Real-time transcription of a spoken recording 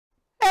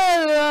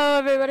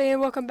everybody, and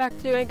welcome back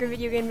to Angry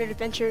Video Game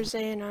Adventures,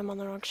 and I'm on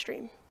the wrong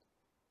stream.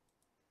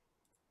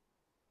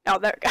 Oh,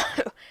 there we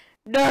go.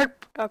 Derp!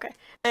 Okay,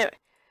 anyway.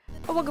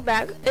 Well, welcome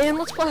back, and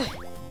let's play.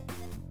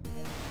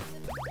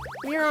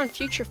 We are on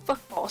Future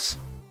Fuckballs.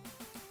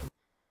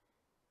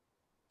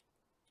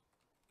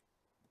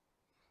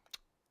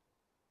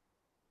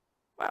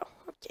 Wow,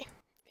 okay.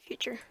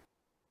 Future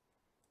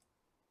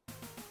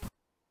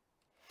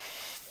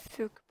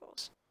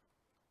Fuckballs.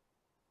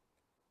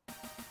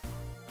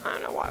 I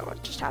don't know why,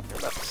 what just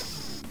happened,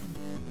 but...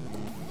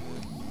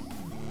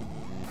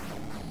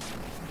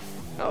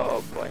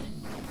 Oh boy.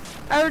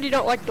 I already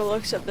don't like the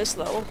looks of this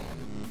level.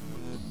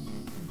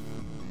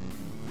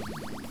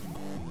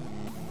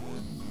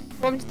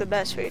 One's the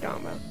best, what are you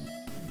talking about?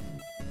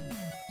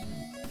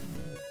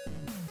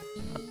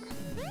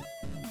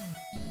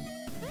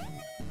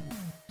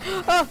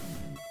 Oh!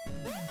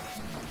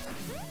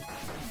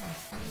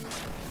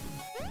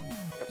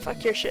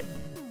 Fuck your shit.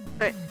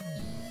 Alright.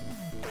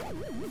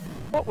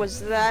 What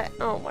was that?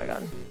 Oh my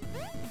god.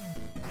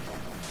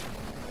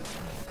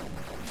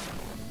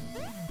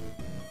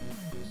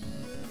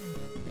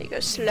 There you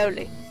go,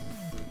 slowly.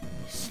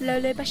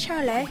 Slowly but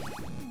surely.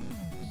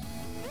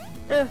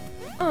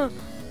 Ow.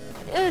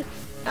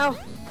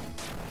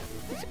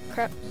 Piece of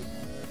crap.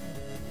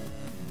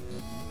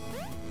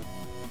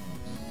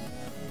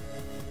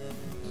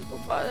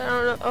 Oh, I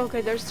don't know. Okay,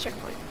 there's the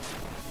checkpoint.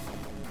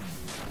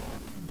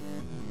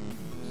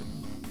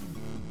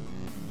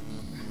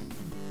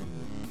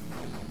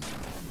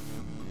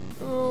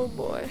 Oh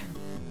boy.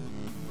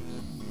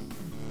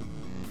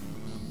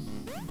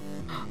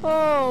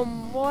 Oh,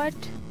 what?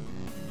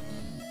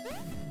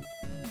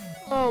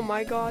 Oh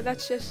my god,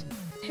 that's just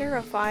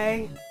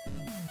terrifying.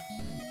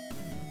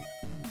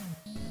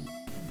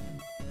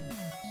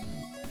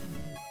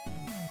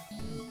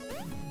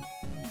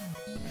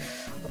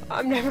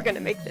 I'm never gonna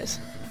make this.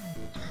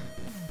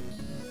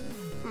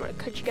 I'm gonna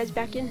cut you guys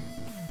back in.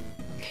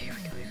 Okay, here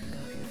we go, here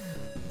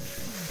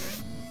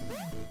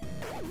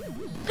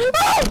we go.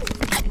 Oh!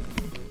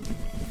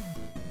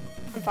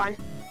 I'm fine.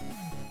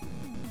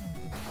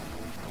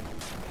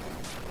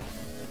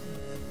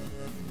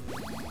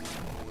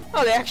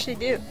 Oh, they actually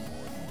do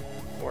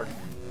work.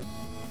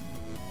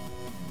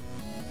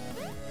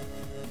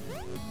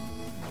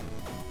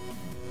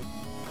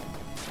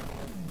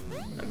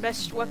 The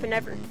best weapon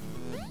ever.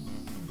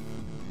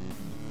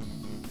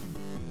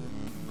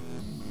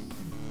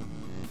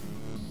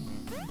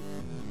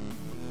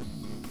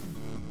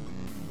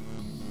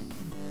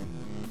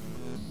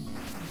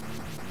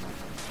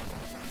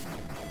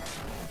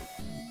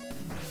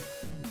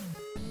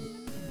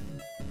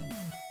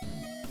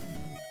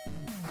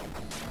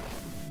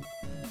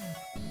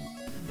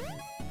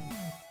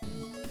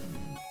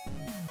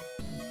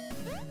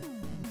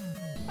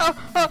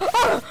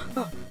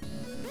 Oh.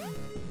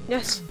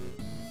 Yes.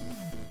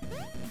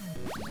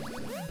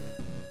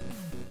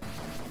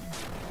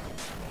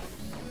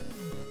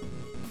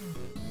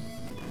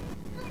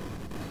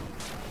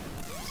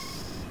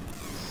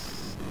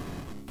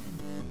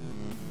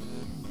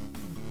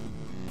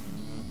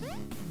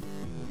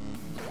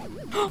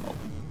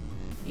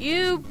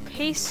 You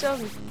piece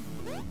of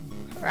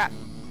crap.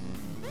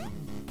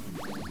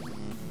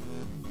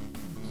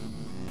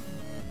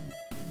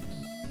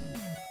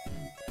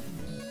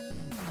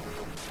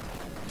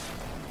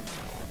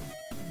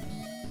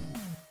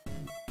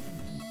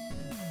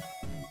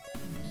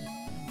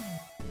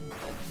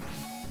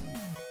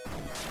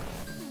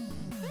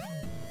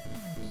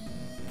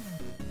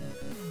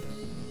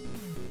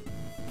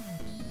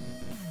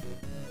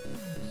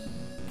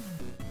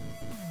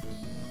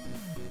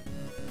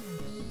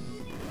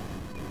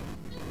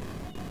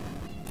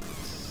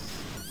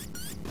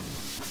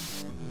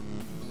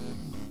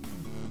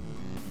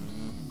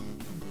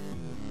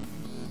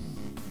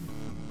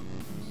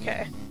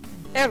 Okay,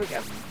 there we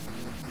go.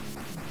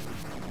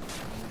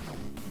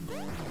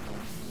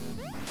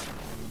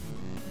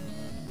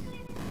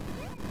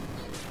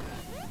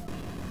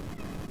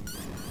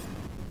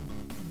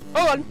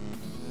 Hold on.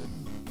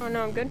 Oh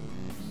no, I'm good.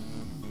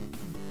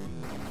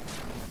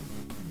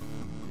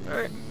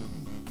 Alright.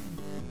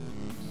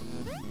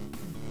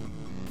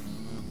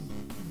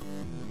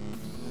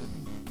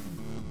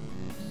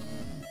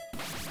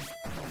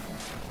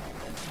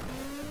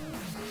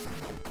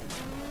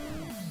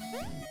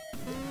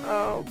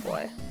 Oh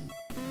boy.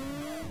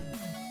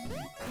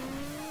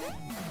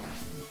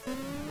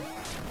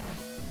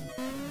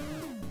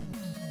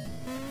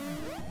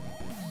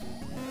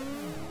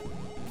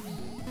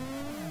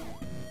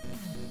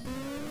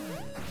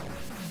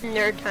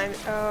 Nerd time.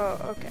 Oh,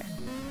 okay.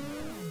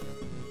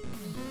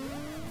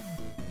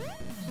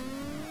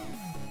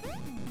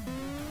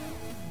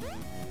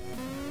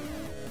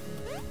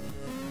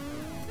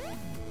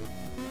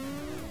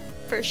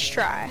 First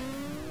try.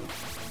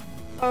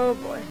 Oh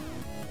boy.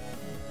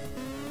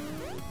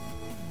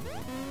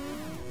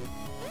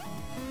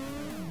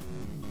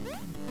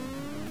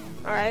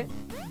 Alright.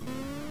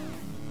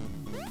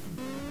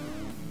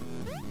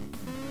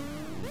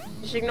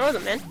 Just ignore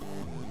them, man.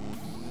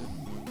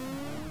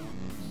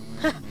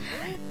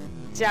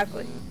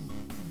 exactly.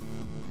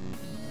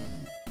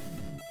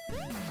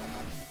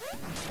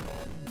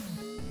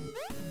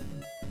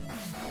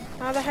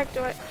 How the heck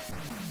do I...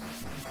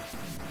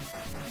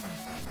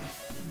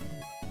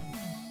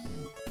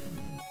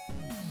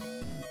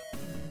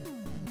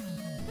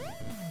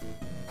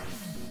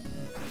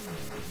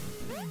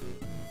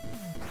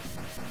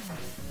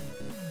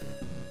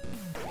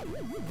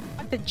 I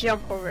have to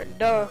jump over it,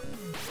 duh.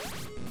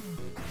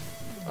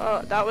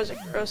 Oh, that was a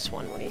gross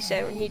one when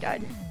he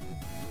died.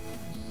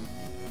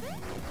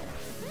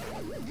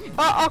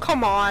 Oh,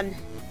 come on.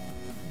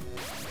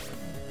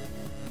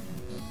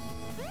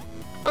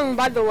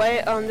 By the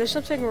way, there's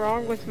something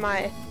wrong with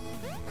my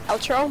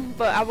outro,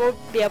 but I will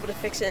be able to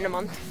fix it in a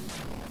month.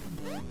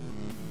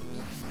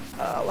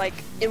 Like,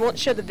 it won't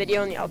show the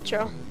video in the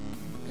outro,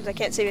 because I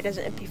can't save it as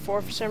an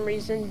MP4 for some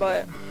reason,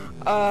 but,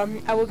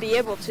 I will be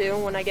able to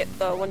when I get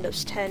the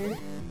Windows 10.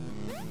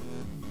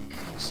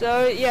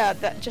 So, yeah,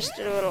 that just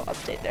a little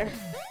update there.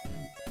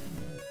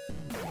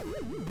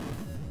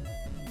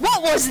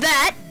 What was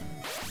that?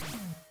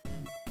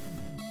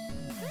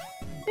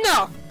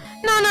 No!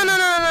 No, no, no,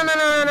 no, no, no,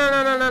 no,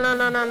 no, no, no, no,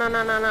 no, no, no,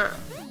 no, no, no.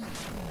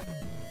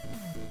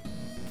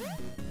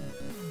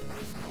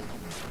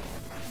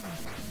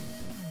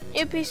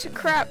 You piece of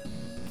crap.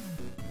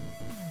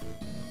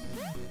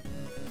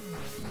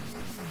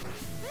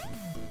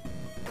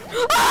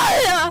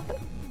 Ah!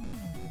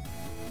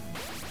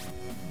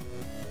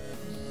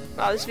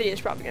 Wow, this video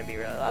is probably gonna be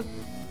really loud.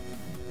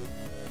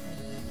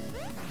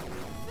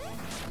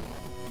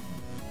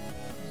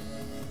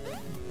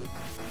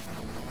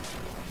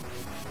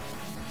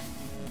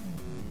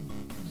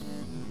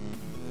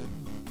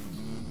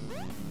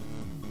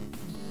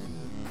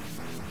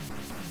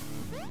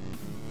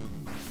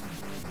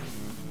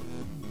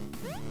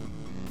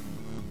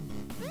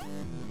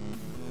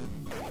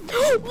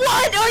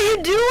 What are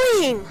you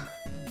doing?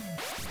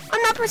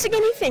 I'm not pressing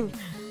anything.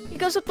 He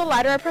goes up the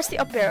ladder, I press the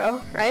up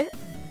arrow, right?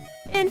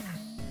 And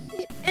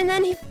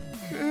then he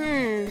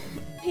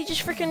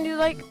just freaking do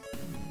like,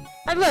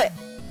 look,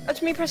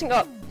 that's me pressing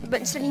up, but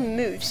instead he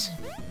moves.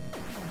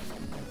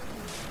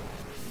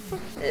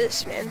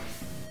 This man.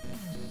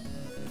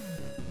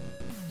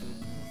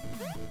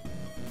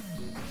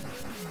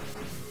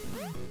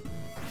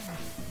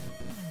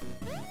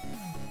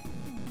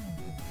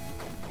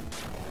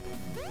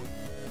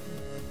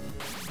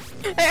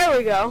 There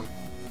we go.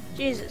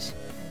 Jesus.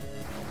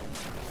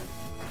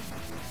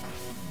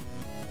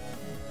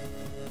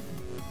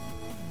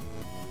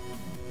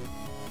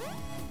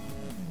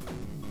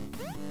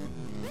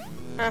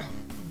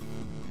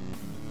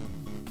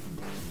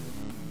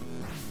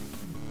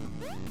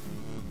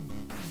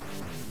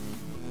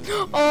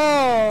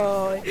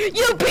 Oh,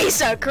 you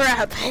piece of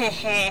crap.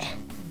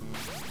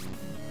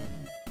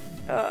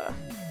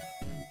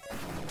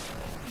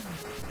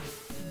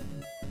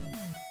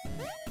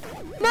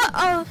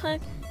 Oh,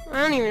 fuck.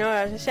 I don't even know what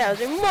I was gonna say. I was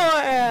like,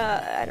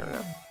 I don't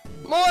know.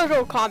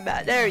 Mortal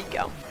Kombat. There you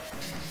go.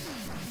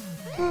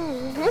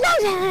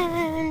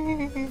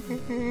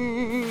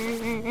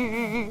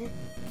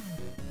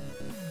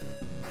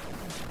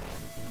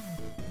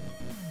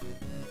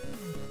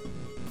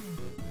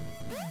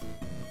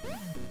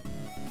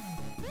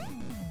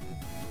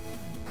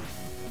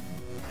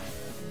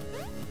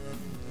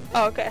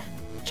 Oh, okay.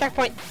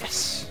 Checkpoint.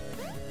 Yes.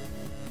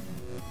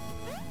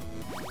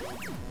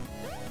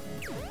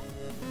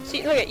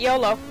 See, look at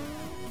YOLO.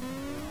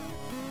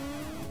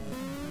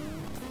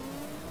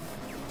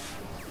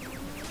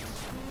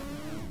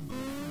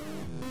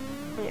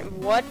 Wait,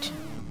 what?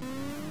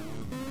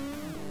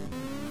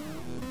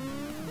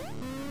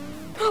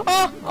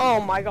 Oh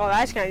my god,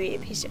 that's gonna be a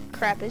piece of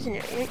crap, isn't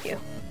it? Ain't you?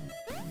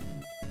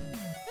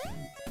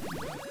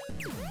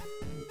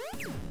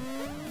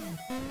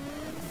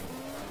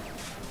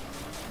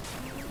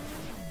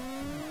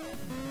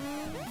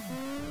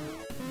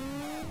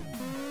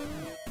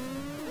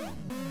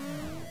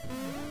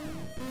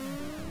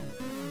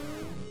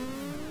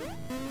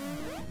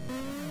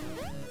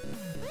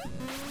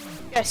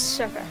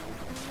 Yes, okay.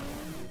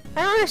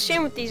 I don't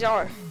understand what these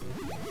are.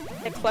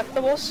 The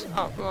collectibles?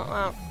 Oh, well,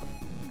 I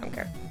don't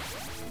care.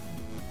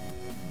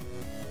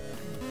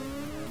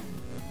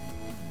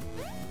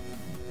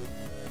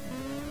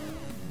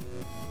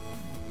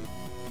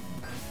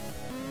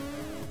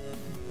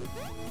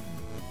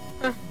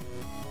 Huh.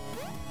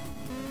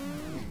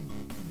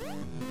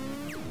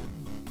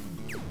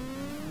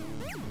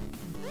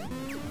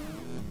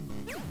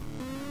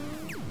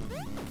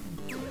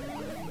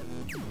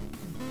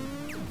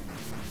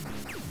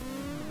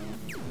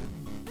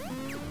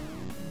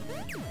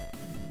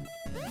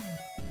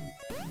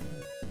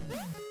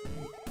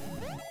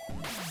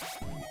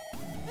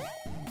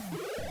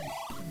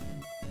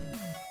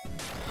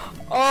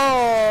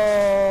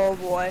 Oh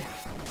boy.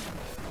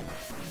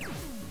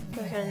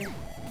 Fucking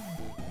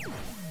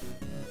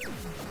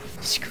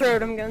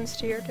scrotum guns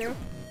to here too.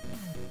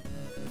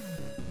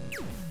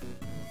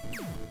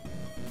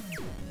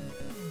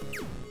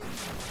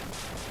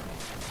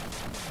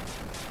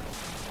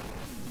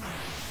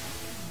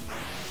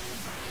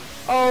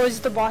 Oh, is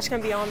the boss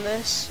gonna be on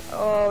this?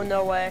 Oh,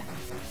 no way.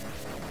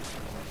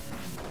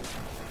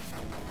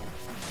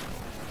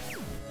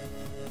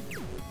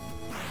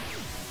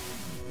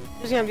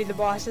 This is gonna be the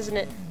boss, isn't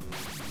it?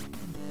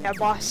 Yeah,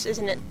 boss,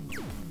 isn't it?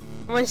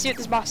 I wanna see what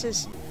this boss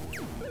is.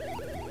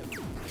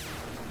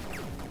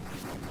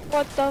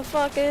 What the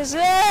fuck is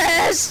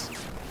this?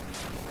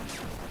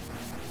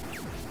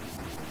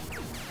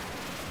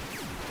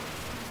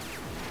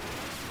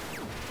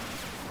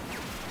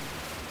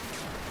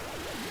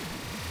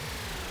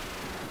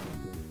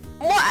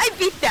 What? I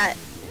beat that!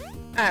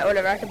 Alright,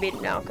 whatever, I can beat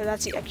it now, because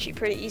that's actually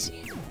pretty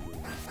easy.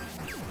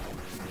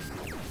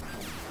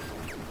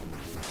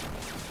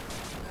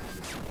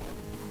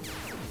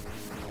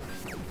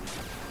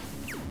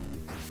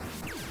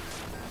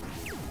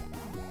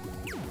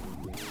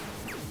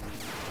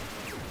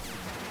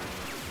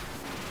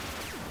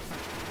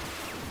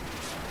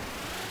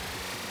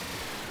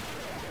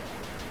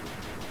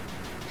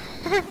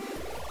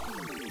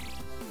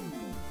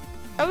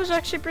 That was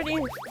actually pretty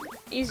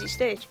easy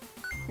stage.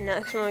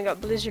 Next one, I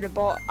got Blizzard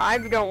Ball. I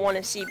don't want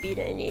to see beat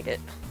it and eat it.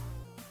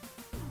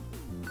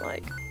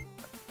 Like,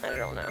 I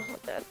don't know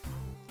what that.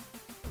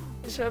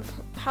 So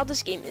how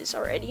this game is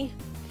already.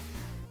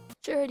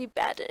 It's already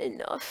bad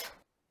enough.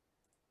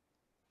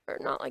 Or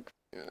not like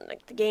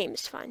the game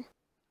is fine.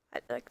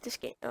 Like this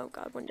game. Oh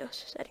god,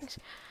 Windows settings.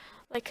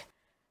 Like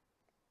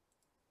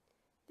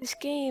this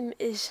game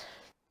is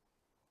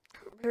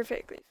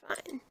perfectly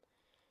fine.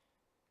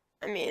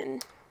 I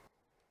mean,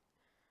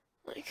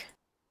 like,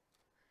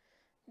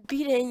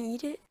 beat it and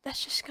eat it,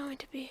 that's just going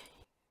to be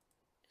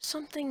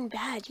something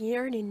bad. You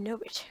already know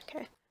it,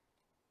 okay?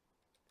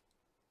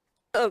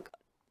 Oh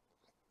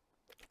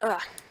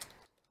god.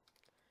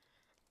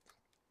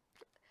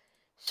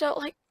 So,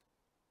 like,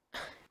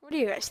 what do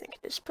you guys think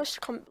of this? Post a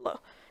comment below.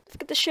 Don't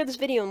forget to share this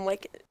video and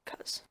like it,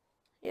 cause,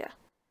 yeah.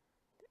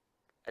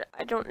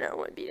 I don't know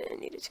what beat it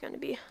and eat it's gonna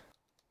be.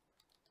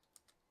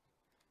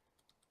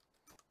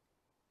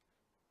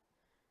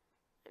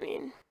 I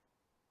mean,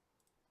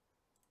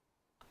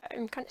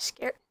 I'm kind of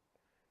scared.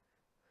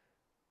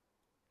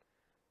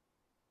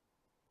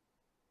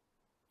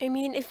 I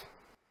mean, if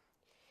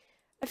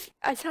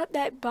I thought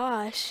that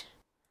boss,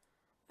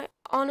 I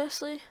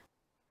honestly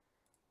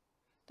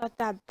thought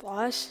that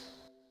boss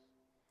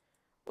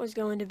was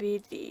going to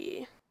be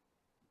the,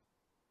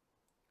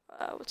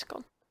 what's it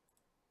called?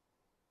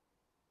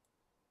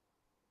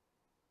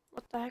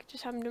 What the heck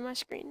just happened to my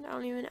screen? I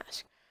don't even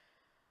ask.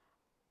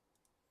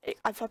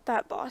 I thought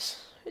that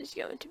boss was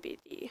going to be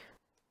the,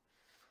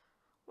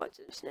 what's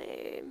his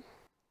name?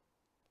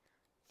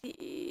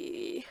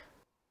 The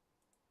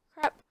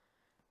crap.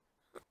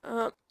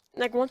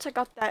 Like once I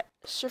got that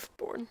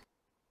surfboard,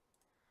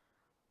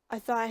 I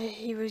thought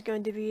he was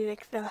going to be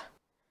like the,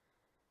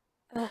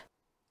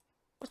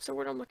 what's the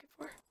word I'm looking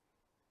for?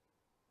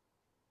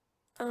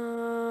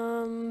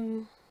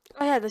 Oh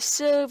yeah, the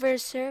Silver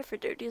Surfer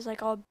dude. He's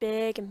like all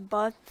big and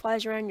buff,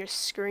 flies around your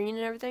screen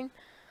and everything.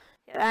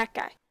 Yeah, that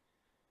guy.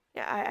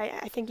 Yeah,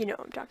 I think you know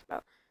what I'm talking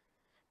about.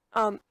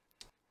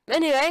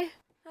 Anyway,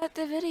 like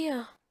the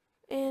video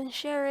and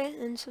share it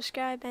and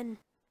subscribe and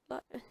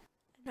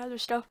other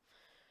stuff.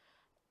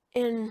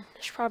 And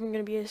there's probably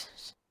gonna be a,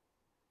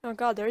 oh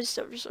god, there is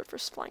Silver Surfer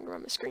flying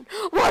around my screen.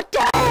 What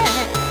the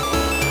heck?